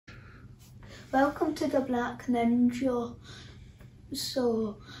Welcome to the Black Ninja.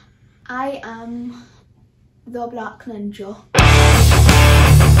 So, I am the Black Ninja.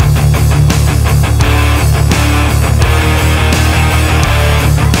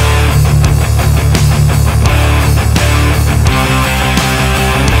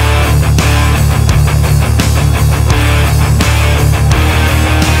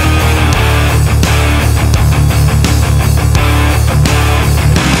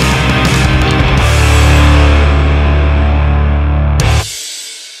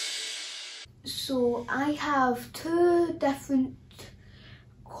 So I have two different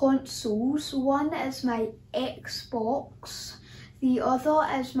consoles. One is my Xbox, the other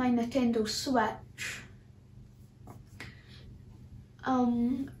is my Nintendo Switch.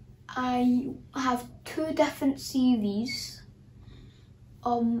 I have two different series.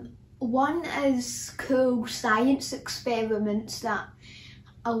 One is cool science experiments that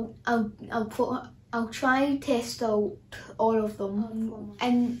I'll try to test out all of them.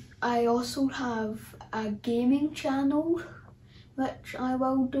 And I also have a gaming channel, which I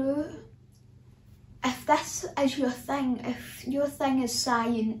will do. If this is your thing, if your thing is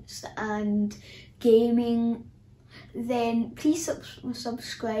science and gaming, then please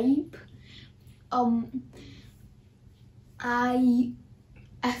subscribe.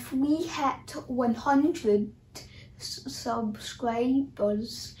 If we hit 100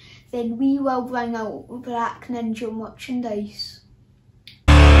 subscribers, then we will bring out Black Ninja merchandise.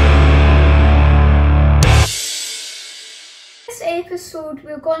 This episode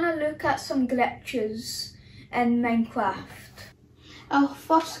we're gonna look at some glitches in Minecraft. Our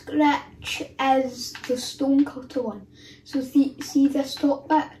first glitch is the stonecutter one. So see this top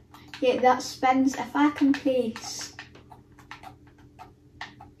bit? Yeah, that spins. If I can place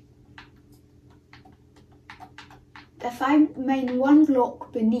if I mine one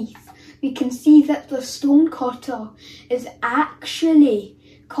block beneath, we can see that the stonecutter is actually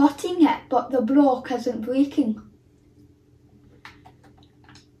cutting it, but the block isn't breaking.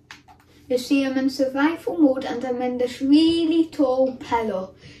 You see, I'm in survival mode and I'm in this really tall pillar.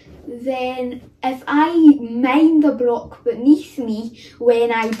 Then if I mine the block beneath me,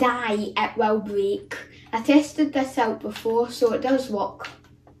 when I die it will break. I tested this out before, so it does work.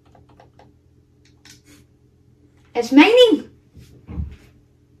 It's mining!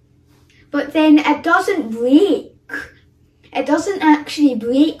 But then it doesn't break. It doesn't actually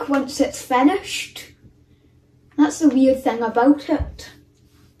break once it's finished. That's the weird thing about it.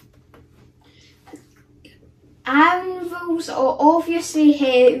 Anvils are obviously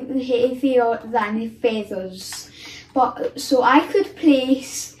heavier than feathers, but so I could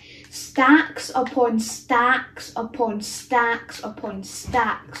place stacks upon stacks upon stacks upon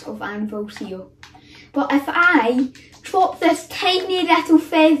stacks of anvils here. But if I drop this tiny little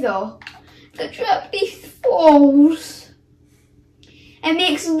feather, the drippy falls. It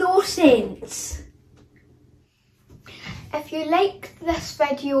makes no sense. If you liked this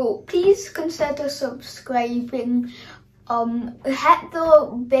video, please consider subscribing. Hit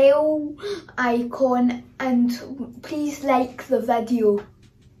the bell icon and please like the video.